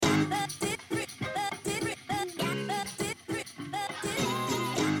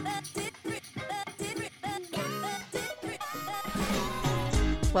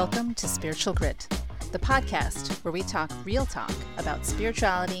Welcome to Spiritual Grit, the podcast where we talk real talk about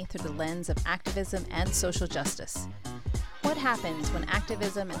spirituality through the lens of activism and social justice. What happens when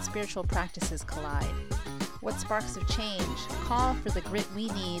activism and spiritual practices collide? What sparks of change call for the grit we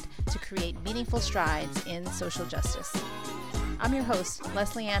need to create meaningful strides in social justice? I'm your host,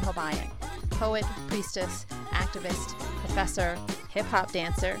 Leslie Ann Hobayan, poet, priestess, activist, professor, hip-hop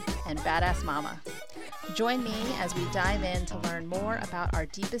dancer, and badass mama. Join me as we dive in to learn more about our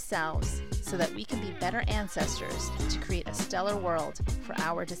deepest selves so that we can be better ancestors to create a stellar world for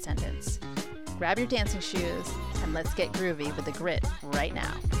our descendants. Grab your dancing shoes and let's get groovy with the grit right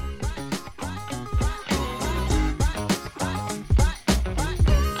now.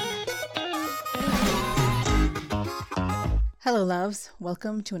 Hello, loves.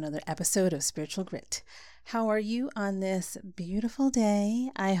 Welcome to another episode of Spiritual Grit. How are you on this beautiful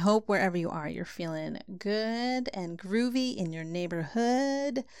day? I hope wherever you are, you're feeling good and groovy in your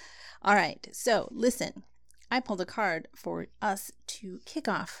neighborhood. All right, so listen, I pulled a card for us to kick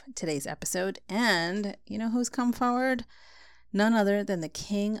off today's episode, and you know who's come forward? None other than the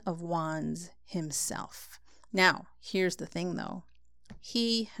King of Wands himself. Now, here's the thing though.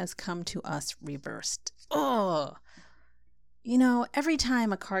 He has come to us reversed. Oh, you know, every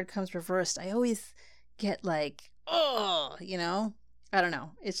time a card comes reversed, I always get like, oh, you know, I don't know.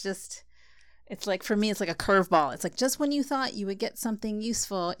 It's like, for me, it's like a curveball. It's like, just when you thought you would get something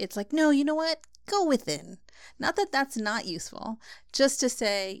useful, it's like, no, you know what? Go within. Not that that's not useful, just to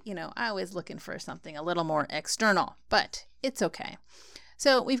say, you know, I was looking for something a little more external, but it's okay.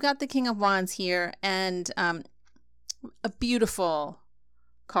 So we've got the King of Wands here, and a beautiful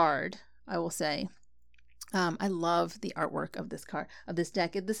card, I will say. I love the artwork of this card, of this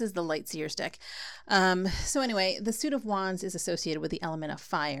deck. This is the Lightseers deck. So anyway, the suit of wands is associated with the element of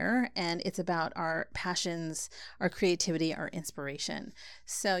fire, and it's about our passions, our creativity, our inspiration.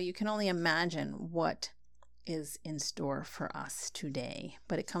 So you can only imagine what is in store for us today,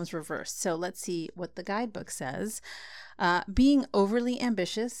 but it comes reversed. So let's see what the guidebook says. Being overly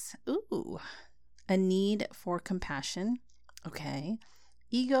ambitious. Ooh. A need for compassion. Okay.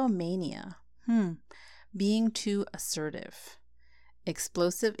 Egomania. Being too assertive,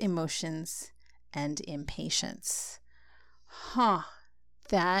 explosive emotions, and impatience.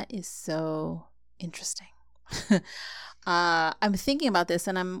 That is so interesting. I'm thinking about this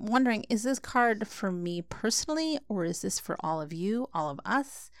and I'm wondering, is this card for me personally, or is this for all of you, all of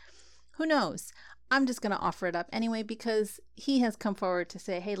us? Who knows? I'm just going to offer it up anyway, because he has come forward to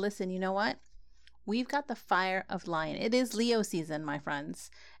say, hey, listen, you know what? We've got the fire of lion. It is Leo season, my friends.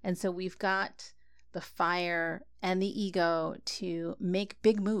 And so we've got the fire and the ego to make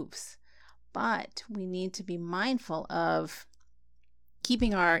big moves. But we need to be mindful of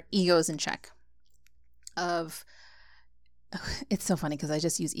keeping our egos in check. It's so funny because I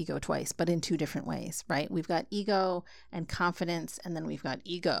just use ego twice, but in two different ways, right? We've got ego and confidence, and then we've got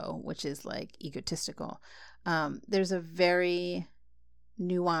ego, which is like egotistical. There's a very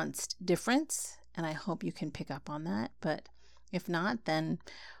nuanced difference, and I hope you can pick up on that. But if not, then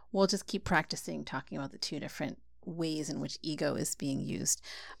we'll just keep practicing talking about the two different ways in which ego is being used.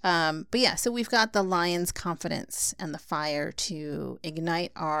 But yeah, so we've got the lion's confidence and the fire to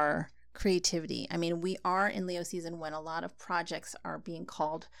ignite our creativity. I mean, we are in Leo season when a lot of projects are being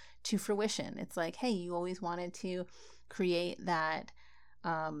called to fruition. It's like, hey, you always wanted to create that,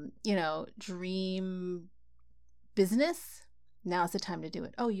 dream business. Now's the time to do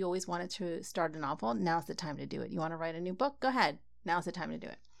it. Oh, you always wanted to start a novel. Now's the time to do it. You want to write a new book? Go ahead. Now's the time to do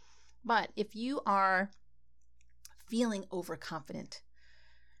it. But if you are feeling overconfident,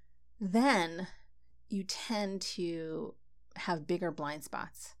 then you tend to have bigger blind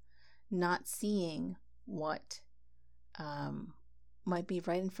spots, not seeing what might be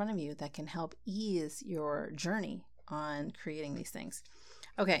right in front of you that can help ease your journey on creating these things.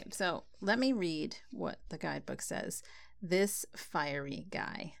 Okay, so let me read what the guidebook says. This fiery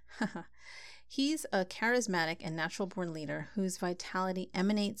guy. He's a charismatic and natural-born leader whose vitality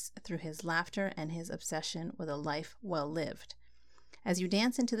emanates through his laughter and his obsession with a life well lived. As you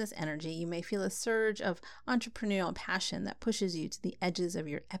dance into this energy, you may feel a surge of entrepreneurial passion that pushes you to the edges of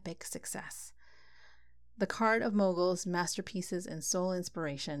your epic success. The card of moguls, masterpieces, and soul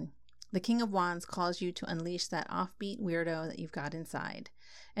inspiration, the King of Wands calls you to unleash that offbeat weirdo that you've got inside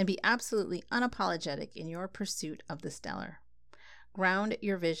and be absolutely unapologetic in your pursuit of the stellar. Ground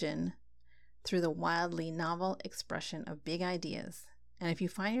your vision through the wildly novel expression of big ideas. And if you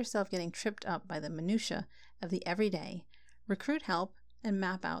find yourself getting tripped up by the minutiae of the everyday, recruit help and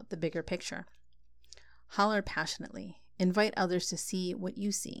map out the bigger picture. Holler passionately. Invite others to see what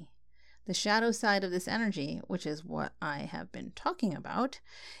you see. The shadow side of this energy, which is what I have been talking about,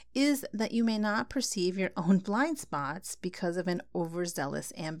 is that you may not perceive your own blind spots because of an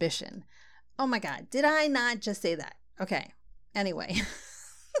overzealous ambition. Oh my God, did I not just say that? Okay, anyway.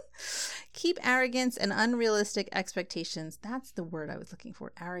 Keep arrogance and unrealistic expectations. That's the word I was looking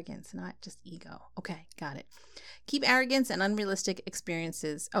for. Arrogance, not just ego. Okay, got it. Keep arrogance and unrealistic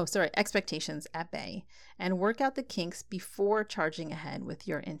expectations at bay and work out the kinks before charging ahead with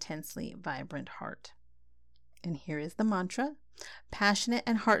your intensely vibrant heart. And here is the mantra. Passionate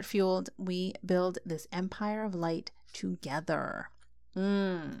and heart-fueled, we build this empire of light together.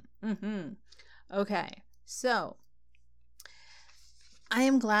 Okay, so I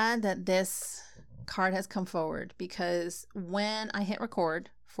am glad that this card has come forward, because when I hit record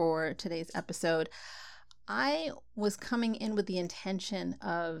for today's episode, I was coming in with the intention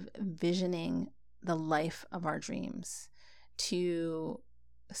of visioning the life of our dreams, to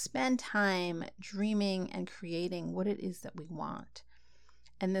spend time dreaming and creating what it is that we want.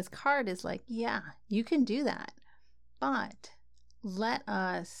 And this card is like, yeah, you can do that, but let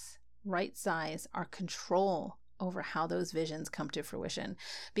us right size our control over how those visions come to fruition.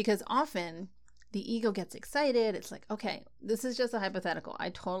 Because often the ego gets excited. It's like, okay, this is just a hypothetical.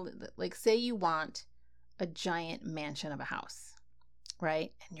 Say you want a giant mansion of a house,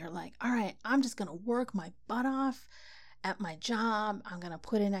 right? And you're like, all right, I'm just going to work my butt off at my job. I'm going to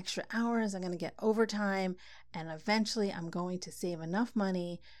put in extra hours. I'm going to get overtime. And eventually I'm going to save enough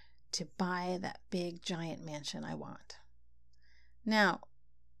money to buy that big giant mansion I want. Now,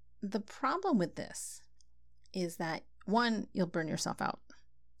 the problem with this is that, one, you'll burn yourself out.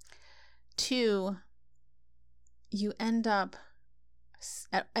 Two, you end up,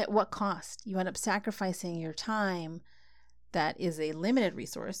 at what cost? You end up sacrificing your time that is a limited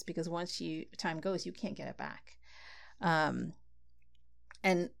resource, because once time goes, you can't get it back. And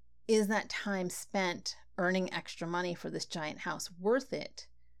is that time spent earning extra money for this giant house worth it,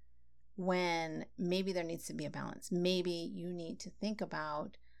 when maybe there needs to be a balance? Maybe you need to think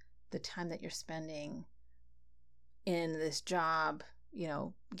about the time that you're spending in this job,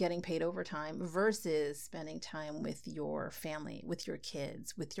 getting paid overtime, versus spending time with your family, with your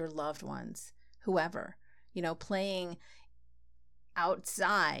kids, with your loved ones, whoever, playing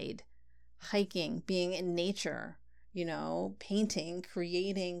outside, hiking, being in nature, painting,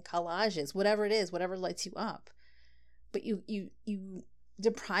 creating collages, whatever it is, whatever lights you up. But you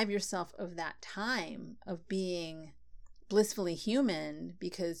deprive yourself of that time of being blissfully human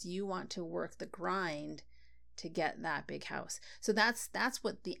because you want to work the grind to get that big house. So that's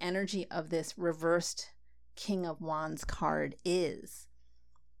what the energy of this reversed King of Wands card is.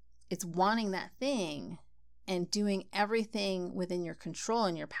 It's wanting that thing and doing everything within your control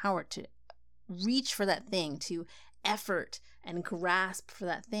and your power to reach for that thing, to effort and grasp for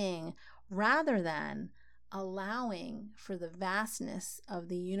that thing, rather than allowing for the vastness of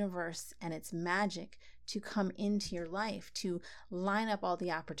the universe and its magic to come into your life, to line up all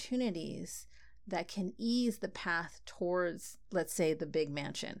the opportunities that can ease the path towards, let's say, the big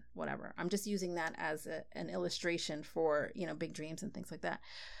mansion, whatever. I'm just using that as an illustration for, big dreams and things like that.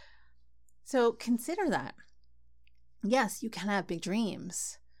 So consider that. Yes, you can have big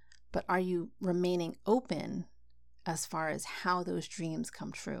dreams, but are you remaining open as far as how those dreams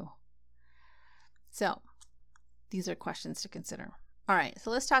come true? So these are questions to consider. All right,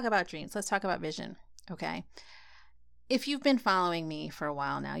 so let's talk about dreams. Let's talk about vision, okay? If you've been following me for a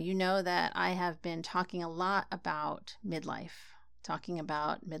while now, you know that I have been talking a lot about midlife, talking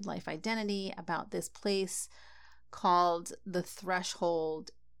about midlife identity, about this place called the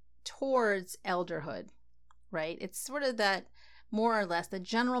threshold towards elderhood, right? It's sort of that, more or less, the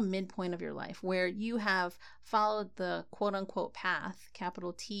general midpoint of your life where you have followed the quote unquote path,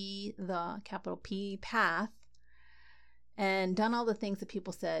 capital T, the capital P path, and done all the things that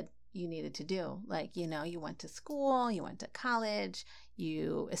people said you needed to do. Like, you went to school, you went to college,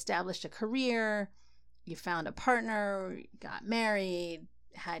 you established a career, you found a partner, got married,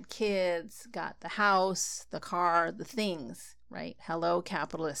 had kids, got the house, the car, the things, right? Hello,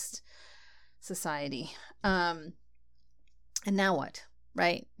 capitalist society. And now what,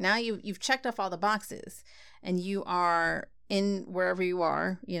 right? Now you've checked off all the boxes and you are in wherever you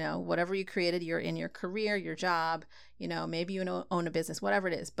are, whatever you created, you're in your career, your job, maybe you own a business, whatever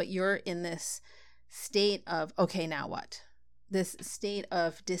it is, but you're in this state of, okay, now what? This state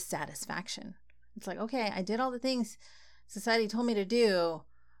of dissatisfaction. It's like, okay, I did all the things society told me to do,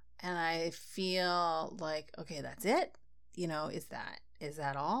 and I feel like, okay, that's it. Is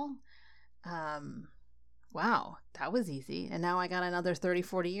that all? Wow, that was easy. And now I got another 30,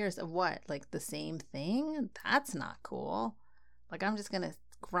 40 years of what? Like the same thing? That's not cool. Like, I'm just going to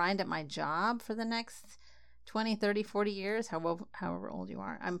grind at my job for the next 20, 30, 40 years, however old you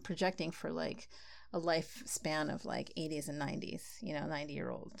are. I'm projecting for like a lifespan of like 80s and 90s,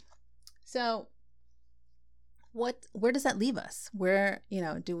 90-year-old. So where does that leave us? Where,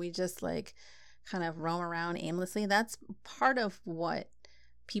 do we just like kind of roam around aimlessly? That's part of what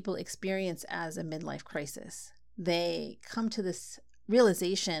people experience as a midlife crisis. They come to this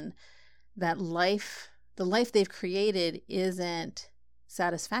realization that the life they've created isn't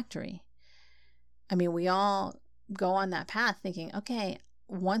satisfactory. I mean, we all go on that path thinking, okay,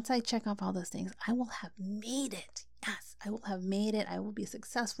 once I check off all those things, I will have made it. Yes, I will have made it. I will be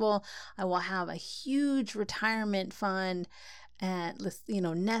successful. I will have a huge retirement fund and,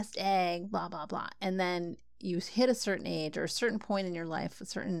 nest egg, blah, blah, blah. And then you hit a certain age or a certain point in your life, a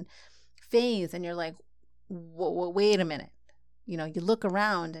certain phase, and you're like, wait a minute. You look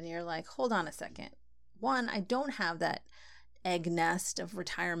around and you're like, hold on a second. One, I don't have that egg nest of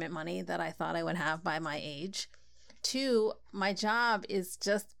retirement money that I thought I would have by my age. Two, my job is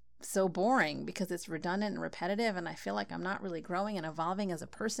just so boring because it's redundant and repetitive, and I feel like I'm not really growing and evolving as a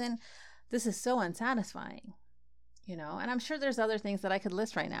person. This is so unsatisfying, and I'm sure there's other things that I could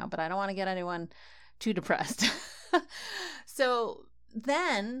list right now, but I don't want to get anyone too depressed. So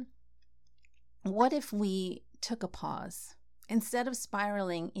then what if we took a pause? Instead of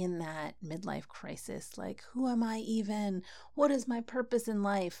spiraling in that midlife crisis, like, who am I even? What is my purpose in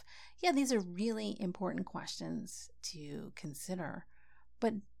life? Yeah, these are really important questions to consider,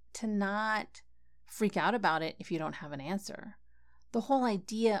 but to not freak out about it if you don't have an answer. The whole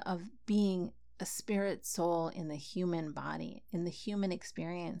idea of being a spirit soul in the human body, in the human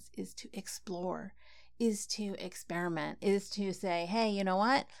experience, is to explore, is to experiment, is to say, hey, you know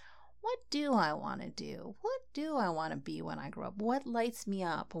what? What do I want to do? What do I want to be when I grow up? What lights me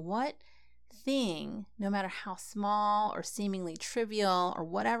up? What thing, no matter how small or seemingly trivial or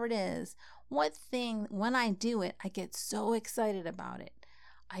whatever it is, what thing, when I do it, I get so excited about it.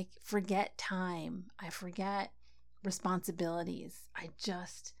 I forget time. I forget responsibilities. I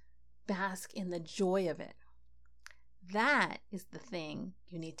just bask in the joy of it. That is the thing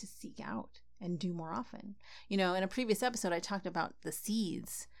you need to seek out and do more often. In a previous episode, I talked about the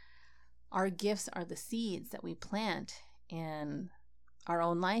seeds. Our gifts are the seeds that we plant in our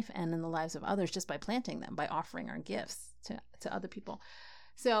own life and in the lives of others just by planting them, by offering our gifts to other people.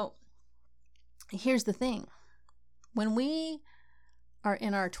 So here's the thing. When we are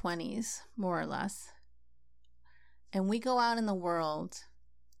in our 20s, more or less, and we go out in the world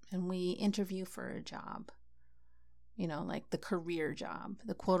and we interview for a job, like the career job,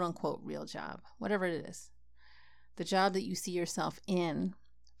 the quote unquote real job, whatever it is, the job that you see yourself in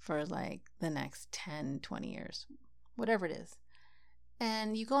for like the next 10, 20 years, whatever it is.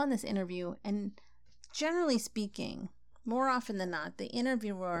 And you go on this interview, and generally speaking, more often than not, the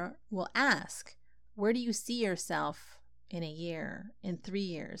interviewer will ask, where do you see yourself in a year, in 3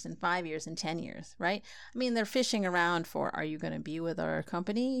 years, in 5 years, in 10 years, right? I mean, they're fishing around for, are you going to be with our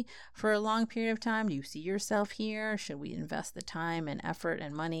company for a long period of time? Do you see yourself here? Should we invest the time and effort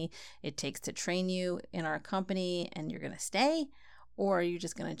and money it takes to train you in our company and you're going to stay? Or are you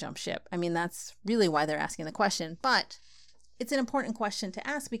just going to jump ship? I mean, that's really why they're asking the question. But it's an important question to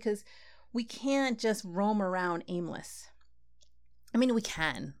ask because we can't just roam around aimless. I mean, we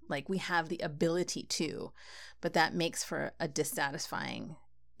can, like we have the ability to, but that makes for a dissatisfying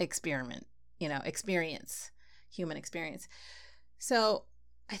experience, human experience. So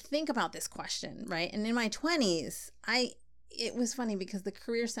I think about this question, right? And in my 20s, it was funny because the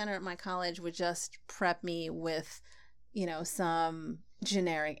Career Center at my college would just prep me with some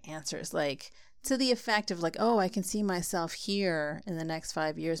generic answers, like to the effect of like, oh, I can see myself here in the next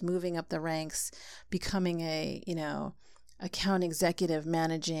 5 years, moving up the ranks, becoming a, account executive,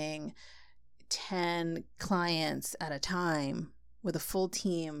 managing 10 clients at a time with a full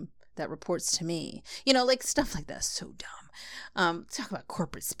team that reports to me, like stuff like that. So dumb. Talk about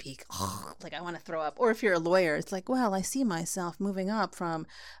corporate speak. Oh, like I want to throw up. Or if you're a lawyer, it's like, well, I see myself moving up from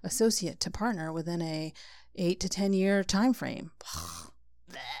associate to partner within a 8 to 10 year time frame.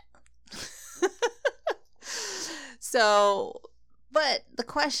 So, but the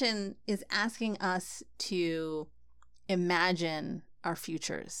question is asking us to imagine our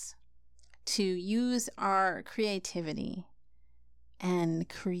futures, to use our creativity and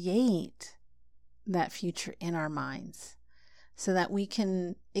create that future in our minds so that we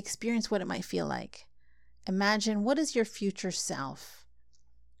can experience what it might feel like. Imagine, what is your future self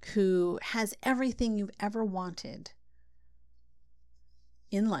who has everything you've ever wanted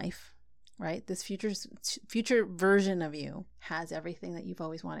in life, right? This future version of you has everything that you've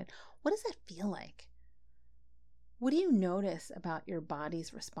always wanted. What does that feel like? what do you notice about your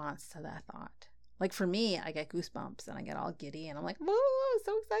body's response to that thought? Like for me, I get goosebumps and I get all giddy and I'm like, whoa,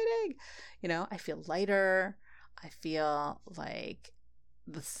 so exciting. I feel lighter. I feel like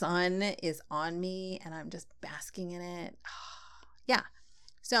the sun is on me and I'm just basking in it. Yeah.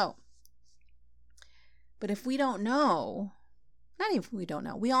 So, but if we don't know, not even if we don't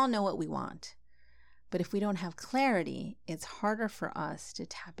know, we all know what we want. But if we don't have clarity, it's harder for us to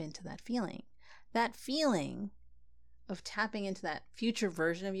tap into that feeling. That feeling of tapping into that future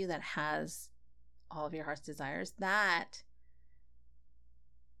version of you that has all of your heart's desires, that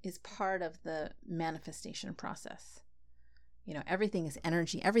is part of the manifestation process. Everything is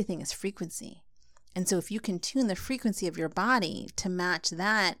energy, everything is frequency. And so if you can tune the frequency of your body to match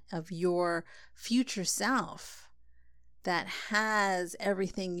that of your future self that has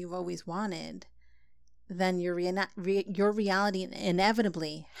everything you've always wanted, then your reality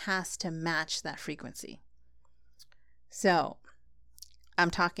inevitably has to match that frequency. So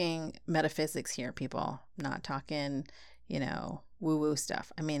I'm talking metaphysics here, people, not talking, woo-woo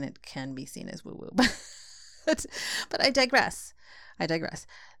stuff. I mean, it can be seen as woo-woo, but I digress.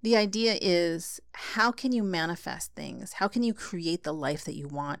 The idea is, how can you manifest things? How can you create the life that you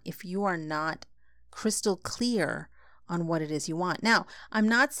want if you are not crystal clear on what it is you want? Now, I'm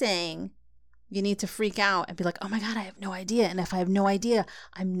not saying you need to freak out and be like, oh my God, I have no idea. And if I have no idea,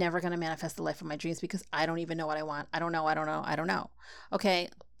 I'm never going to manifest the life of my dreams because I don't even know what I want. I don't know. Okay,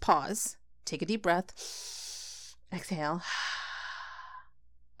 pause. Take a deep breath. Exhale.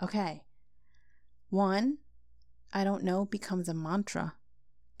 Okay. 1, I don't know becomes a mantra.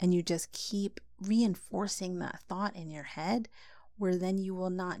 And you just keep reinforcing that thought in your head, where then you will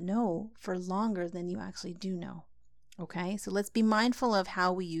not know for longer than you actually do know. Okay, so let's be mindful of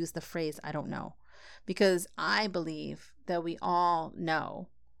how we use the phrase, I don't know, because I believe that we all know.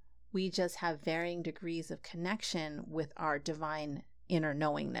 We just have varying degrees of connection with our divine inner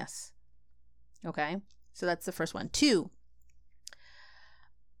knowingness. Okay, so that's the first one. 2,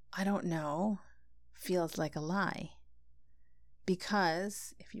 I don't know feels like a lie,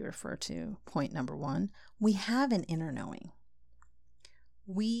 because if you refer to point number 1, we have an inner knowing.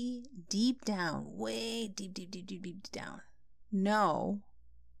 We deep down, way deep down, know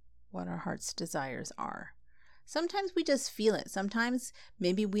what our heart's desires are. Sometimes we just feel it. Sometimes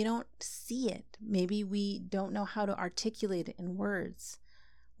maybe we don't see it. Maybe we don't know how to articulate it in words.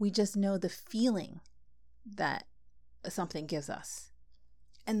 We just know the feeling that something gives us.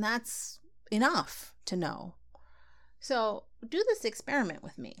 And that's enough to know. So do this experiment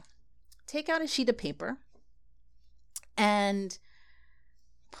with me. Take out a sheet of paper and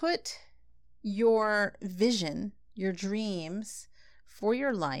put your vision, your dreams for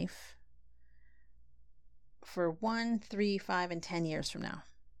your life for 1, 3, 5, and 10 years from now.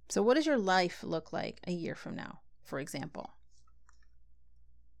 So what does your life look like a year from now, for example?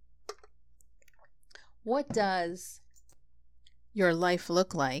 What does your life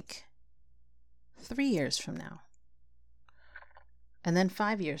look like 3 years from now? And then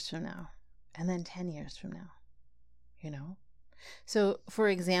 5 years from now? And then 10 years from now? So, for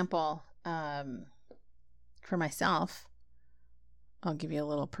example, for myself, I'll give you a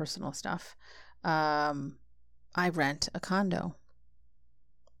little personal stuff. I rent a condo.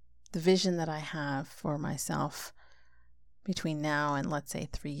 The vision that I have for myself between now and, let's say,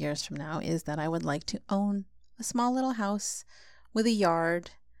 3 years from now is that I would like to own a small little house with a yard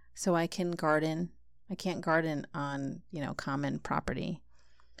so I can garden. I can't garden on, common property.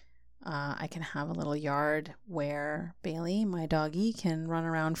 I can have a little yard where Bailey, my doggie, can run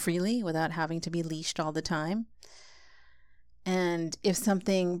around freely without having to be leashed all the time. And if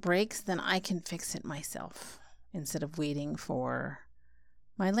something breaks, then I can fix it myself instead of waiting for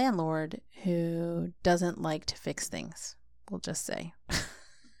my landlord, who doesn't like to fix things, we'll just say.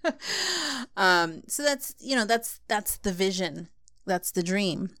 So that's the vision. That's the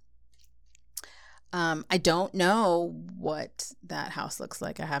dream. I don't know what that house looks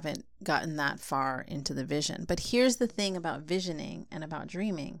like. I haven't gotten that far into the vision. But here's the thing about visioning and about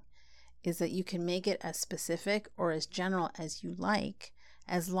dreaming, is that you can make it as specific or as general as you like,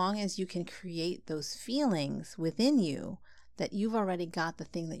 as long as you can create those feelings within you that you've already got the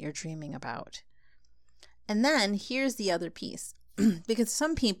thing that you're dreaming about. And then here's the other piece, because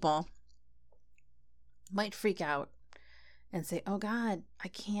some people might freak out and say, oh God, I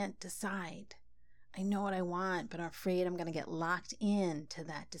can't decide. I know what I want, but I'm afraid I'm going to get locked into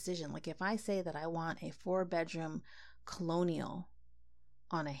that decision. Like if I say that I want a 4-bedroom colonial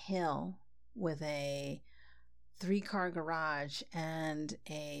on a hill with a 3-car garage and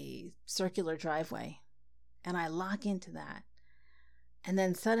a circular driveway, and I lock into that, and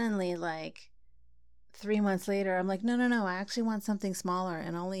then suddenly, like, 3 months later, I'm like, no, I actually want something smaller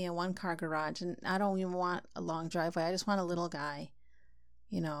and only a 1-car garage. And I don't even want a long driveway. I just want a little guy,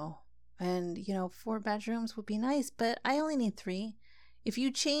 and 4 bedrooms would be nice, but I only need 3. If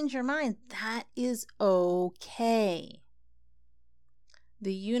you change your mind, that is okay.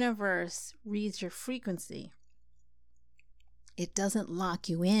 The universe reads your frequency. It doesn't lock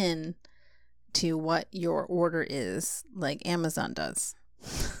you in to what your order is like Amazon does.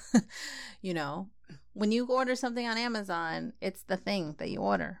 When you order something on Amazon, it's the thing that you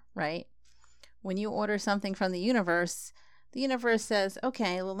order, right? When you order something from the universe says,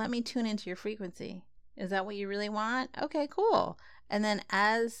 okay, well, let me tune into your frequency. Is that what you really want? Okay, cool. And then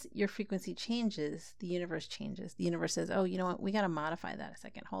as your frequency changes, the universe changes. The universe says, oh, you know what? We got to modify that a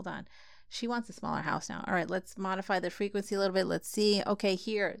second. Hold on. She wants a smaller house now. All right, let's modify the frequency a little bit. Let's see. Okay,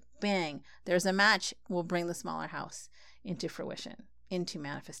 here, bang. There's a match. We'll bring the smaller house into fruition, into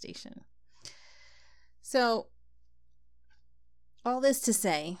manifestation. So all this to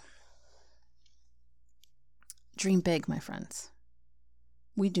say, dream big, my friends.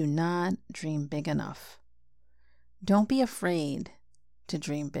 We do not dream big enough. Don't be afraid to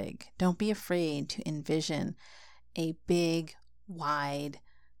dream big. Don't be afraid to envision a big, wide,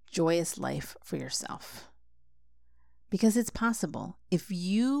 joyous life for yourself. Because it's possible. If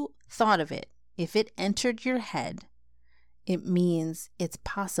you thought of it, if it entered your head, it means it's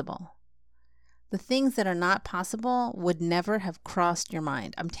possible. The things that are not possible would never have crossed your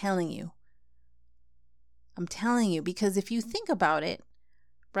mind. I'm telling you, because if you think about it,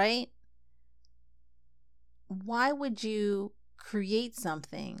 right? Why would you create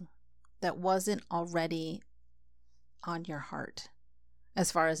something that wasn't already on your heart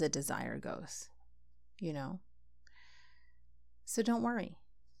as far as a desire goes? So don't worry.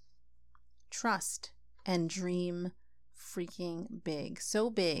 Trust and dream freaking big. So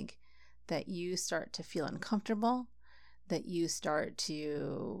big that you start to feel uncomfortable, that you start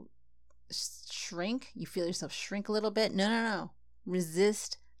to shrink. You feel yourself shrink a little bit. No.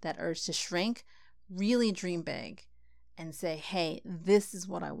 Resist that urge to shrink. Really dream big and say, hey, this is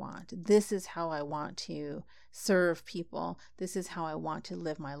what I want. This is how I want to serve people. This is how I want to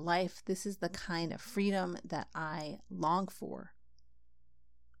live my life. This is the kind of freedom that I long for.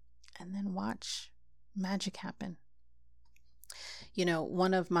 And then watch magic happen.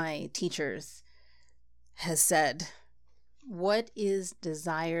 One of my teachers has said, what is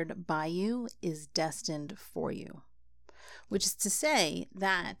desired by you is destined for you, which is to say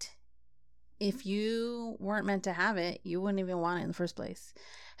that if you weren't meant to have it, you wouldn't even want it in the first place.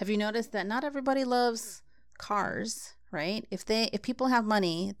 Have you noticed that not everybody loves cars, right? If people have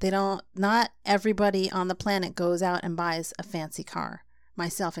money, not everybody on the planet goes out and buys a fancy car,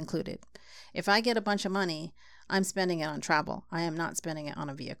 myself included. If I get a bunch of money, I'm spending it on travel. I am not spending it on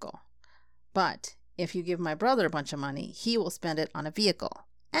a vehicle. But if you give my brother a bunch of money, he will spend it on a vehicle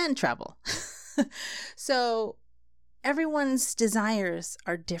and travel. So everyone's desires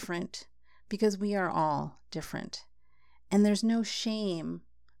are different because we are all different. And there's no shame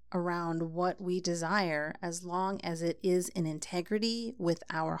around what we desire as long as it is in integrity with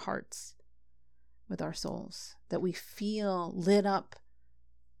our hearts, with our souls, that we feel lit up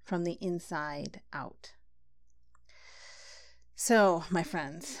from the inside out. So, my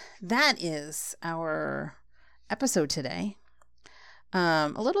friends, that is our episode today.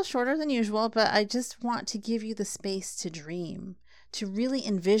 A little shorter than usual, but I just want to give you the space to dream, to really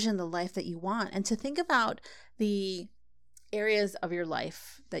envision the life that you want, and to think about the areas of your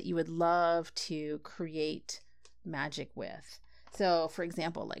life that you would love to create magic with. So, for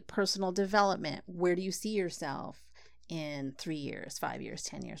example, like personal development, where do you see yourself in 3 years, 5 years,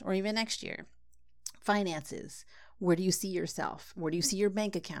 10 years, or even next year? Finances, where do you see yourself? Where do you see your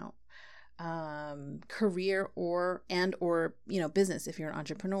bank account? Career or business, if you're an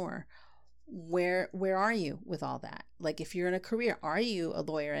entrepreneur. Where are you with all that? Like if you're in a career, are you a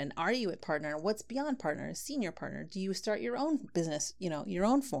lawyer and are you a partner? What's beyond partner? Senior partner? Do you start your own business, your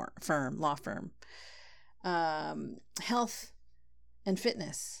own firm, law firm? Health and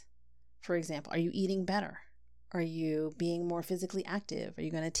fitness, for example. Are you eating better? Are you being more physically active? Are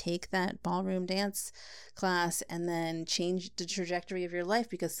you going to take that ballroom dance class and then change the trajectory of your life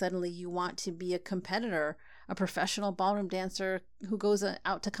because suddenly you want to be a competitor, a professional ballroom dancer who goes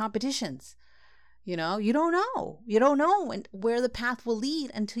out to competitions? You don't know. You don't know where the path will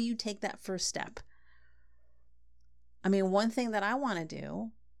lead until you take that first step. I mean, one thing that I want to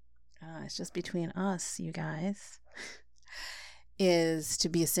do, it's just between us, you guys, is to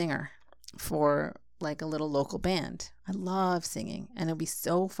be a singer for like a little local band. I love singing, and it'll be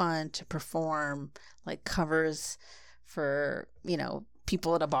so fun to perform like covers for,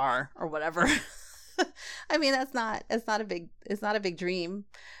 people at a bar or whatever. I mean, it's not a big dream,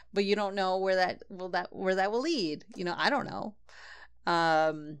 but you don't know where that will lead. I don't know.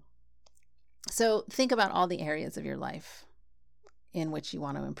 So think about all the areas of your life in which you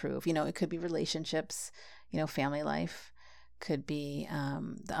want to improve. It could be relationships, family life, could be,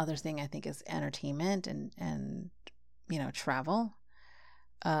 the other thing I think is entertainment and travel.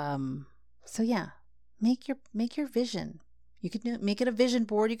 So yeah, make your vision. You could make it a vision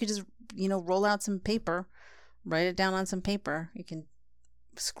board. You could just, roll out some paper, write it down on some paper. You can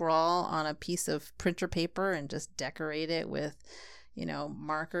scrawl on a piece of printer paper and just decorate it with,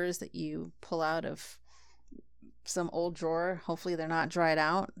 markers that you pull out of some old drawer. Hopefully they're not dried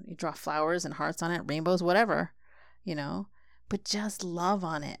out. You draw flowers and hearts on it, rainbows, whatever, but just love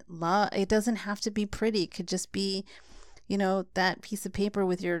on it. It doesn't have to be pretty. It could just be, that piece of paper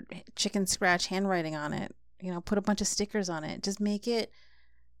with your chicken scratch handwriting on it. Put a bunch of stickers on it. Just make it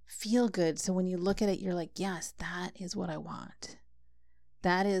feel good. So when you look at it, you're like, yes, that is what I want.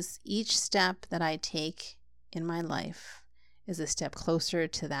 That is each step that I take in my life is a step closer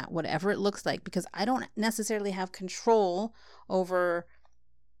to that, whatever it looks like, because I don't necessarily have control over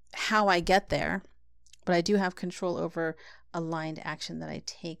how I get there, but I do have control over aligned action that I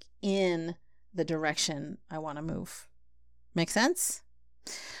take in the direction I want to move. Make sense?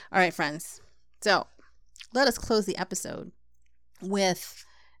 All right, friends. So let us close the episode with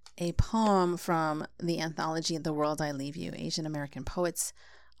a poem from the anthology The World I Leave You, Asian American Poets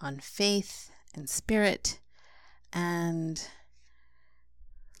on Faith and Spirit. And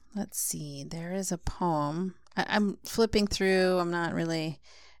let's see, there is a poem. I'm flipping through. I'm not really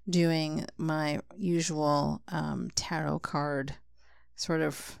doing my usual tarot card sort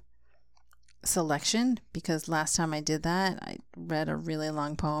of selection, because last time I did that, I read a really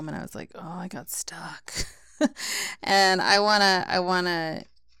long poem and I was like, oh, I got stuck. And I wanna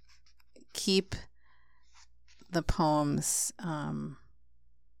keep the poems a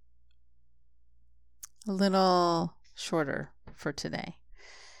little shorter for today.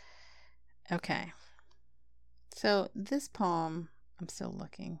 Okay. So this poem, I'm still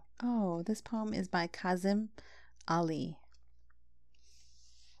looking. Oh, this poem is by Kazim Ali.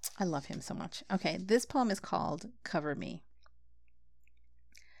 I love him so much. Okay, this poem is called Cover Me.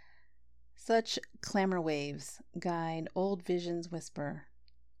 Such clamor waves guide old visions whisper,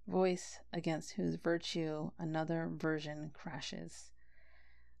 voice against whose virtue another version crashes.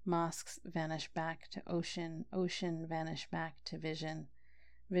 Mosques vanish back to ocean, ocean vanish back to vision,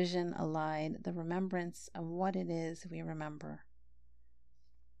 vision allied the remembrance of what it is we remember.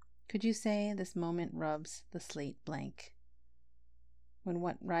 Could you say this moment rubs the slate blank? When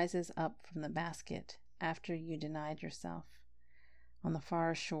what rises up from the basket after you denied yourself, on the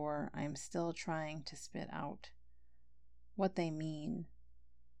far shore I am still trying to spit out what they mean.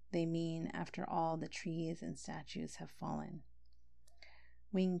 They mean after all the trees and statues have fallen.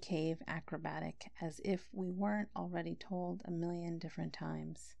 Wing cave acrobatic, as if we weren't already told a million different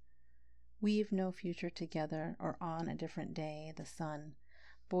times. We've no future together, or on a different day the sun,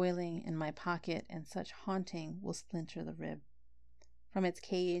 boiling in my pocket and such haunting will splinter the rib. From its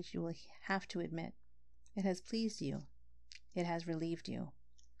cage you will have to admit, it has pleased you, it has relieved you,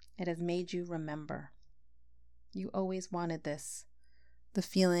 it has made you remember. You always wanted this, the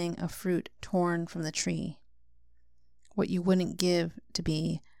feeling of fruit torn from the tree. What you wouldn't give to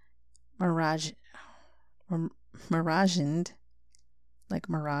be miragined, like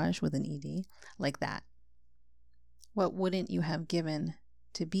mirage with an ED, like that. What wouldn't you have given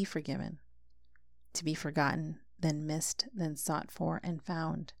to be forgiven, to be forgotten, then missed, then sought for and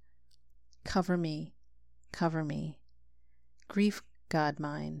found? Cover me, cover me. Grief, God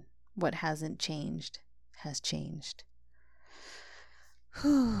mine, what hasn't changed has changed. Yes,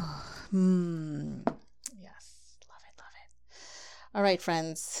 love it. All right,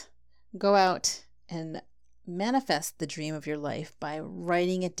 friends, go out and manifest the dream of your life by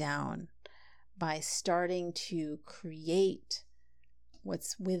writing it down, by starting to create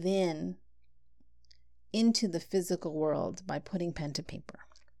what's within into the physical world by putting pen to paper.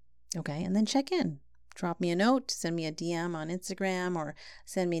 Okay, and then check in. Drop me a note, send me a DM on Instagram, or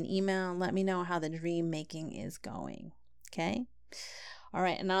send me an email and let me know how the dream making is going. Okay? All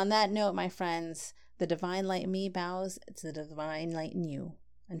right, and on that note, my friends, the divine light in me bows to the divine light in you.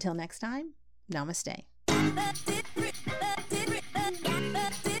 Until next time, namaste.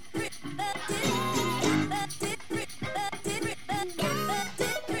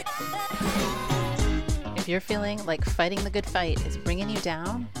 If you're feeling like fighting the good fight is bringing you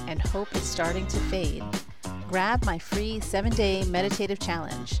down and hope is starting to fade, grab my free 7-day meditative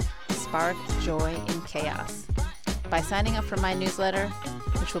challenge, Spark Joy in Chaos. By signing up for my newsletter,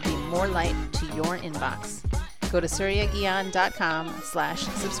 which will be more light to your inbox. Go to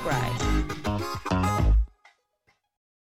suryaguian.com/subscribe.